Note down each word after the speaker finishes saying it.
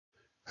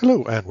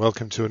Hello and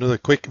welcome to another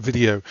quick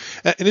video.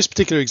 In this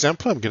particular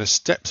example, I'm going to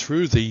step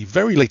through the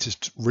very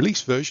latest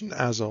release version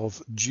as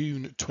of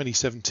June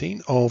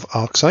 2017 of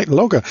ArcSight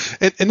Logger.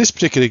 In this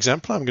particular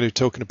example, I'm going to be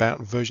talking about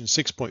version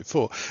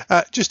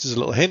 6.4. Just as a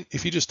little hint,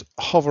 if you just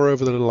hover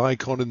over the little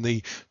icon in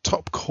the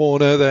top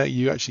corner there,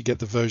 you actually get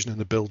the version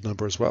and the build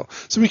number as well.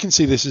 So we can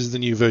see this is the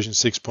new version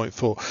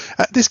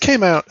 6.4. This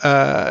came out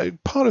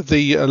part of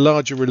the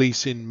larger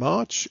release in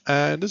March,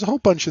 and there's a whole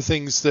bunch of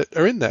things that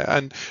are in there.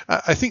 And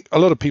I think a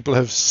lot of people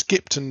have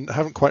skipped and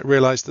haven't quite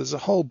realized there's a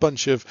whole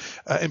bunch of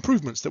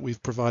improvements that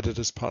we've provided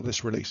as part of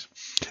this release.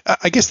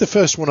 I guess the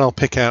first one I'll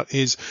pick out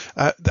is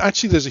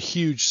actually there's a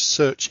huge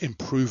search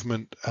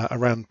improvement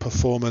around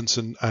performance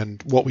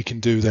and what we can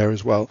do there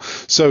as well.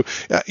 So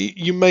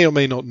you may or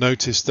may not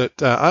notice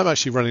that I'm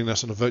actually running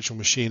this on a virtual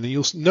machine, and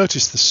you'll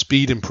notice the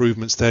speed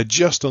improvements there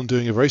just on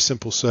doing a very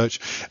simple search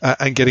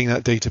and getting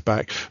that data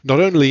back, not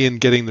only in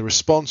getting the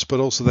response but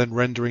also then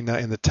rendering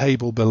that in the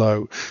table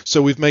below.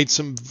 So we've made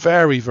some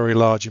very, very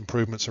large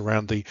improvements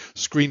around the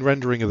screen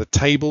rendering of the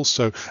table,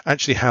 so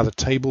actually how the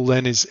table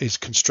then is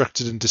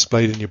constructed and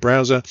displayed in your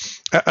browser,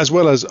 as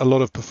well as a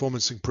lot of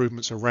performance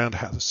improvements around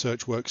how the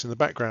search works in the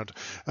background.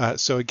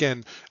 So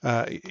again,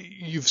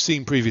 you've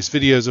seen previous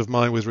videos of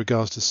mine with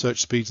regards to search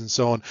speeds and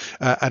so on,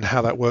 and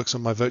how that works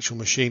on my virtual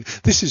machine.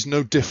 This is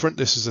no different.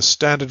 This is a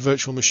standard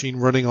virtual machine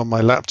running on my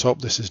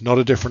laptop. This is not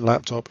a different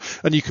laptop,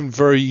 and you can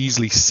very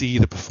easily see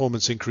the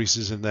performance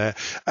increases in there.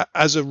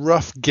 As a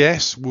rough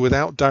guess,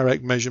 without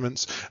direct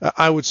measurements,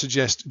 I would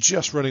suggest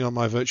just running on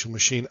my virtual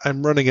machine,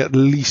 I'm running at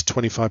least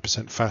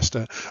 25%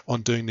 faster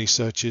on doing these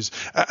searches,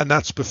 and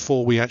that's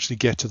before we actually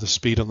get to the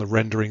speed on the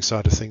rendering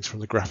side of things from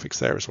the graphics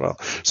there as well.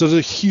 So there's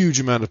a huge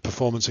amount of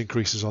performance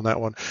increases on that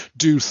one.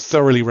 Do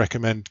thoroughly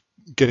recommend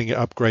getting it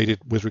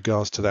upgraded with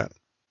regards to that.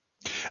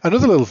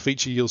 Another little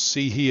feature you'll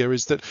see here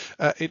is that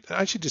it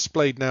actually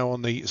displayed now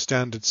on the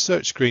standard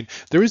search screen.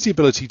 There is the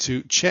ability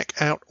to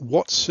check out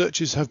what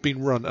searches have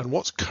been run and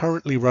what's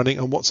currently running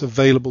and what's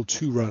available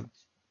to run.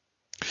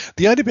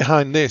 The idea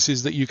behind this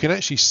is that you can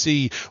actually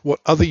see what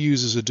other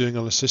users are doing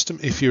on the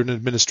system if you're an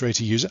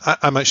administrator user.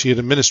 I'm actually an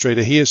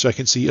administrator here, so I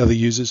can see other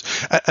users.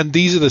 And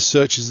these are the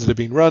searches that have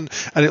been run,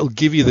 and it'll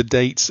give you the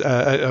dates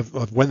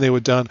of when they were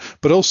done,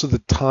 but also the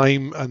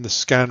time and the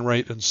scan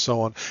rate and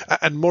so on.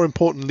 And more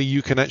importantly,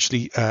 you can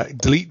actually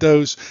delete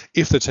those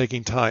if they're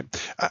taking time.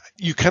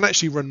 You can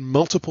actually run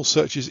multiple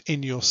searches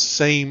in your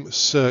same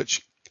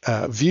search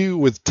view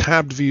with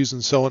tabbed views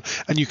and so on,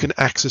 and you can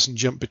access and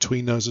jump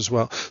between those as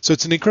well. So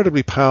it's an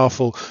incredibly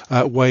powerful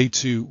way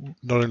to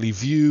not only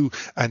view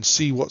and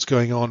see what's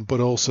going on, but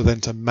also then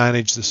to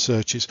manage the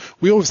searches.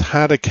 We always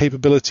had a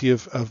capability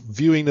of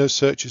viewing those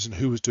searches and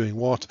who was doing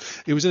what.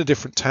 It was in a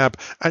different tab.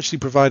 Actually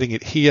providing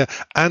it here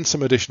and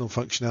some additional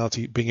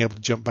functionality, being able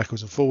to jump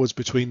backwards and forwards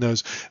between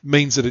those,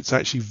 means that it's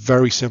actually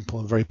very simple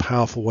and very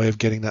powerful way of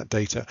getting that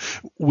data.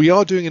 We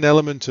are doing an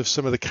element of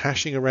some of the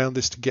caching around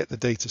this to get the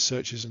data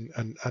searches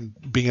and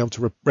being able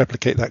to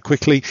replicate that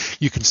quickly.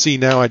 You can see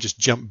now I just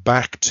jump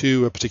back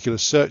to a particular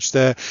search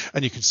there,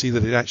 and you can see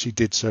that it actually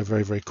did so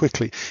very, very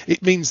quickly.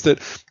 It means that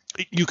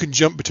you can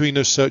jump between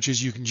those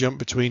searches, you can jump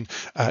between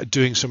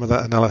doing some of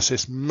that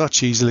analysis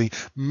much easily,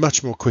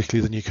 much more quickly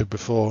than you could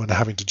before, and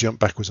having to jump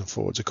backwards and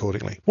forwards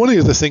accordingly. One of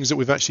the other things that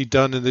we've actually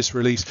done in this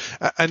release,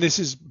 and this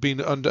has been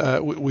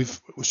under,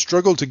 we've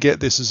struggled to get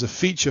this as a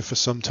feature for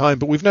some time,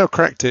 but we've now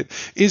cracked it,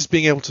 is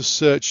being able to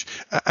search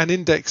and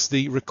index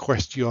the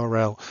request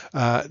URL.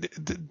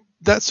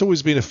 That's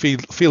always been a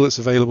field that's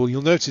available.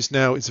 You'll notice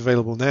now it's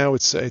available now.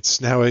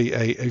 It's now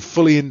a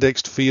fully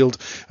indexed field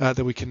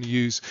that we can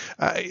use.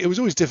 It was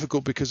always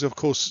difficult because, of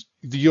course,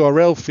 the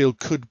URL field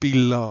could be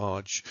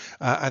large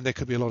and there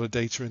could be a lot of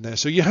data in there.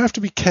 So you have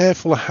to be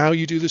careful how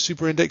you do the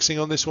super indexing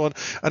on this one.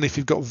 And if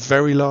you've got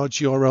very large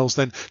URLs,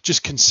 then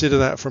just consider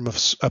that from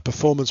a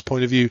performance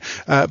point of view.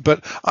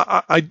 But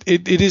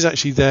it is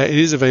actually there. It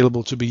is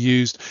available to be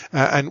used.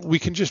 And we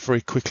can just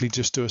very quickly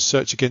just do a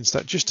search against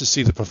that just to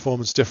see the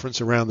performance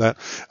difference around that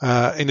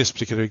in this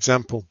particular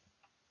example.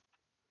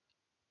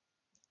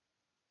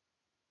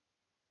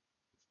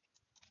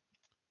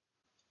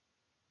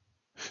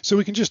 So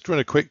we can just run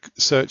a quick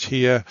search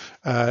here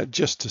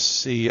just to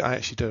see. I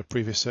actually did a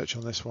previous search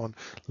on this one.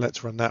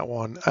 Let's run that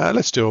one.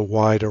 Let's do a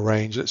wider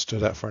range. Let's do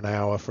that for an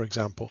hour, for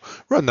example.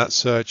 Run that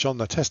search on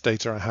the test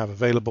data I have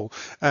available.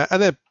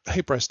 And then,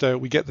 hey presto,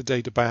 we get the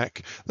data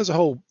back. There's a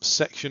whole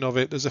section of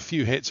it. There's a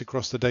few hits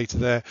across the data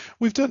there.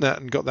 We've done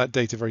that and got that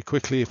data very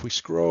quickly. If we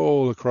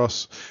scroll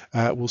across,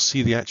 we'll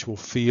see the actual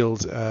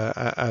field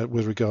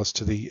with regards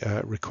to the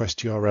request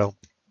URL.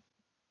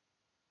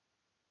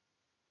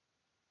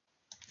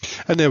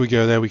 And there we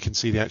go. There we can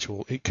see the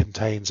actual it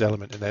contains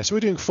element in there. So we're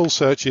doing full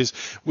searches.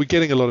 We're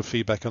getting a lot of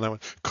feedback on that one.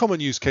 Common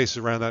use cases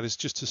around that is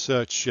just to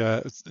search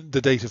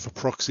the data for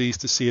proxies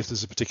to see if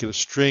there's a particular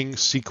string,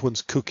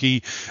 sequence,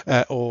 cookie,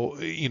 or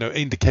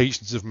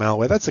indications of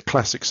malware. That's a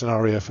classic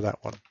scenario for that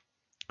one.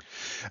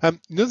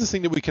 Another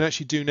thing that we can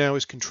actually do now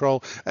is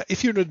control,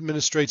 if you're an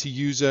administrator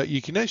user,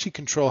 you can actually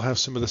control how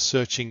some of the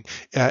searching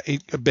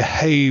it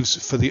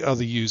behaves for the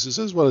other users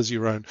as well as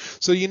your own.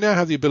 So you now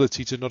have the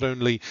ability to not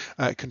only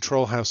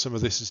control how some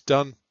of this is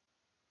done,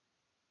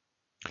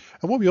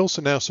 and what we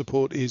also now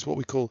support is what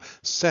we call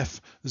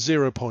Ceph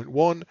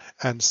 0.1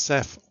 and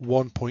Ceph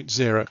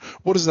 1.0.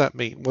 What does that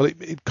mean? Well,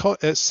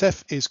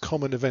 Ceph is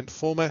common event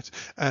format,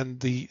 and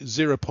the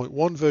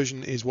 0.1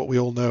 version is what we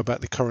all know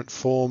about the current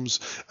forms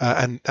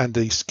and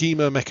the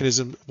schema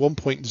mechanism.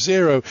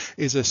 1.0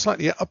 is a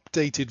slightly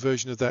updated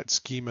version of that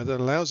schema that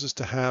allows us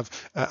to have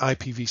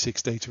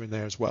IPv6 data in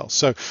there as well.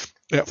 So,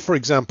 for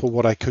example,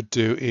 what I could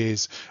do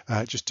is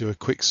just do a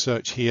quick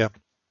search here.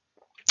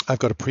 I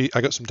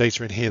got some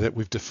data in here that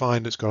we've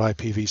defined that's got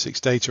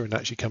IPv6 data and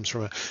actually comes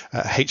from a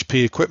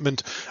HP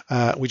equipment.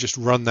 We just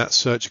run that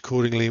search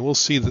accordingly, and we'll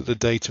see that the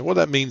data, what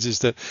that means is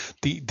that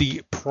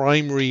the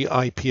primary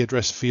IP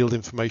address field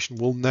information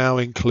will now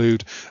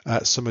include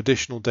some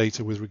additional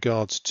data with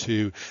regards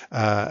to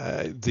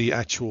the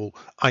actual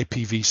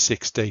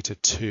IPv6 data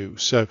too.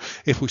 So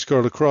if we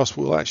scroll across,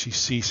 we'll actually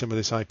see some of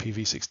this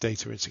IPv6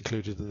 data is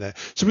included in there.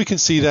 So we can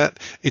see that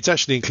it's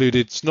actually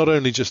included. It's not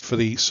only just for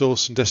the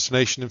source and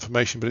destination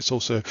information, but it's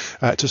also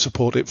to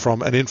support it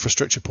from an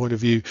infrastructure point of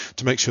view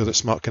to make sure that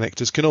smart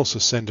connectors can also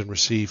send and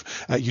receive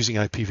using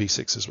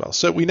IPv6 as well.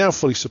 So we now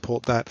fully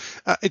support that.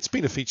 It's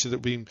been a feature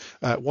that we've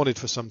been wanted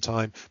for some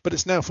time, but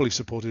it's now fully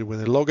supported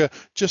within Logger,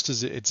 just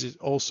as it's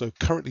also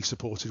currently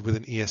supported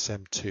within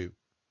ESM2.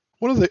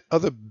 One of the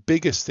other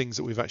biggest things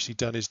that we've actually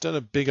done is done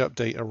a big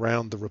update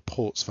around the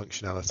reports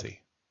functionality.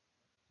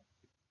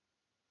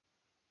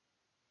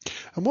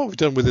 And what we've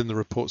done within the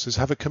reports is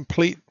have a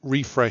complete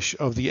refresh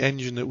of the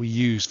engine that we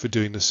use for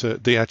doing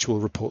the actual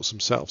reports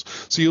themselves.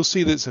 So you'll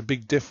see there's a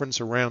big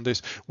difference around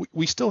this.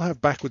 We still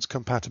have backwards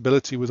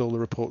compatibility with all the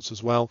reports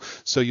as well.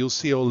 So you'll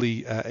see all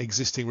the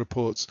existing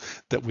reports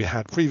that we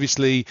had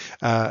previously.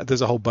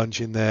 There's a whole bunch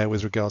in there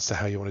with regards to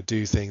how you want to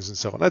do things and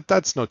so on.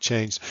 That's not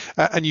changed.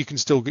 And you can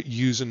still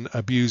use and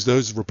abuse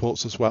those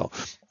reports as well.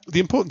 The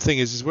important thing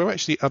is we've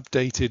actually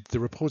updated the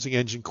reporting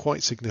engine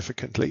quite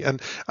significantly, and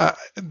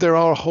there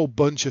are a whole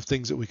bunch of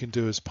things that we can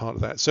do as part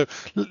of that. So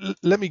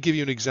let me give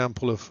you an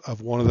example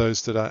of one of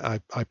those that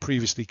I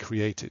previously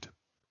created.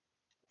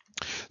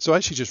 So I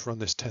actually just run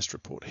this test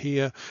report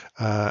here.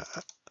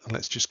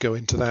 Let's just go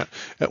into that.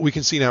 We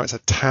can see now it's a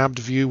tabbed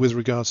view with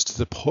regards to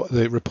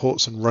the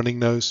reports and running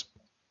those.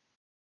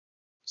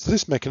 So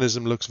this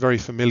mechanism looks very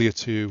familiar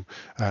to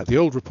the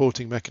old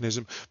reporting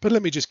mechanism, but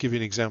let me just give you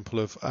an example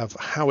of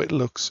how it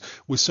looks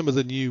with some of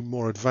the new,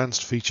 more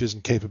advanced features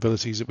and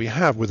capabilities that we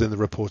have within the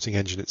reporting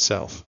engine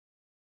itself.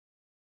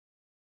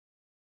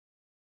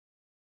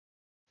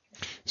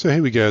 So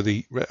here we go.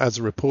 As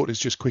the report is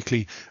just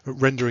quickly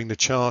rendering the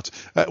chart,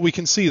 we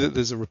can see that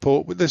there's a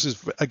report. This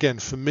is, again,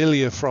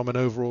 familiar from an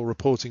overall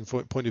reporting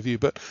point of view,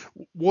 but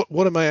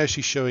what am I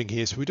actually showing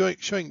here? So we're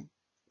showing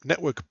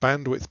network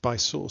bandwidth by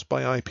source,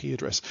 by IP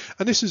address.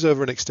 And this is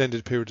over an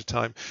extended period of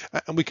time.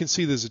 And we can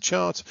see there's a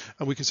chart,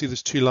 and we can see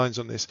there's two lines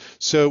on this.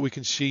 So we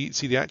can see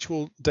the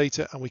actual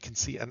data, and we can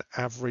see an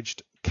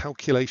averaged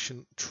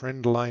calculation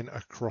trend line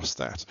across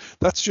that.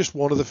 That's just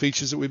one of the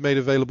features that we've made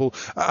available.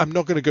 I'm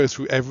not going to go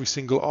through every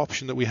single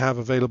option that we have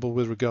available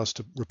with regards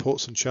to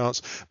reports and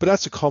charts, but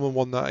that's a common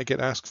one that I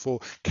get asked for.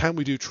 Can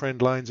we do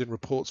trend lines in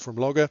reports from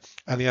Logger?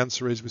 And the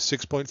answer is with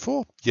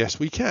 6.4, yes,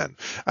 we can.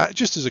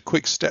 Just as a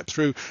quick step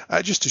through,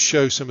 just to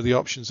show some of the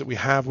options that we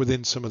have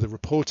within some of the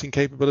reporting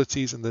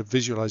capabilities and the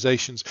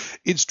visualizations,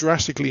 it's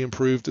drastically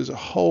improved. There's a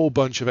whole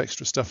bunch of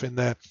extra stuff in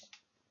there.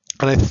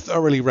 And I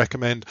thoroughly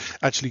recommend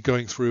actually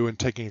going through and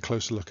taking a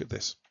closer look at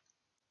this.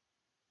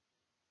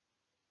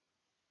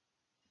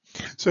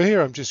 So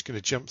here I'm just going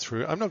to jump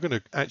through. I'm not going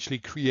to actually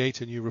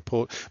create a new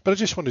report, but I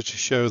just wanted to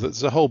show that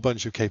there's a whole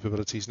bunch of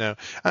capabilities now.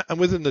 And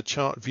within the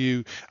chart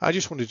view, I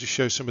just wanted to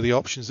show some of the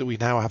options that we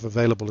now have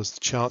available as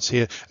the charts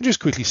here, and just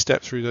quickly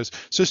step through those.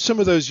 So some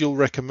of those you'll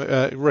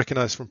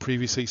recognize from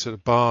previously, sort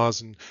of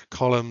bars and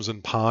columns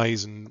and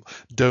pies and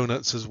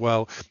donuts as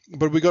well.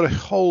 But we've got a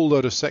whole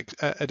load of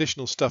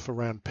additional stuff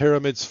around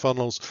pyramids,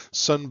 funnels,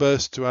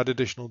 sunburst to add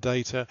additional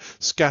data,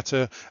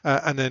 scatter,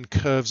 and then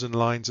curves and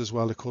lines as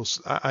well. Of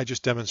course, I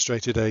just demonstrated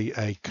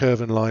a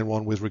curve and line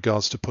one with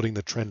regards to putting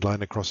the trend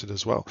line across it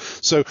as well.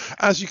 So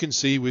as you can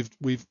see,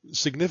 we've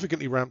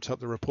significantly ramped up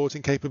the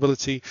reporting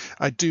capability.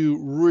 I do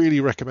really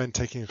recommend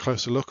taking a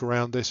closer look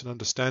around this and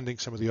understanding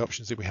some of the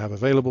options that we have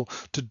available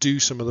to do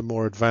some of the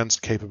more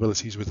advanced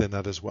capabilities within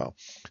that as well.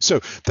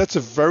 So that's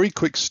a very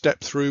quick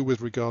step through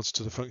with regards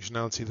to the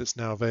functionality that's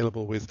now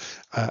available with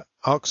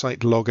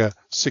ArcSight Logger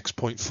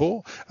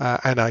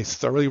 6.4, and I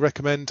thoroughly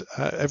recommend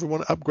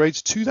everyone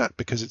upgrades to that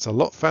because it's a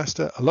lot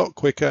faster, a lot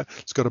quicker.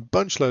 It's got a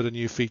bunch load of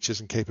new features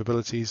and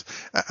capabilities,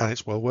 and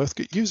it's well worth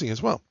using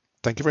as well.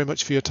 Thank you very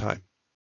much for your time.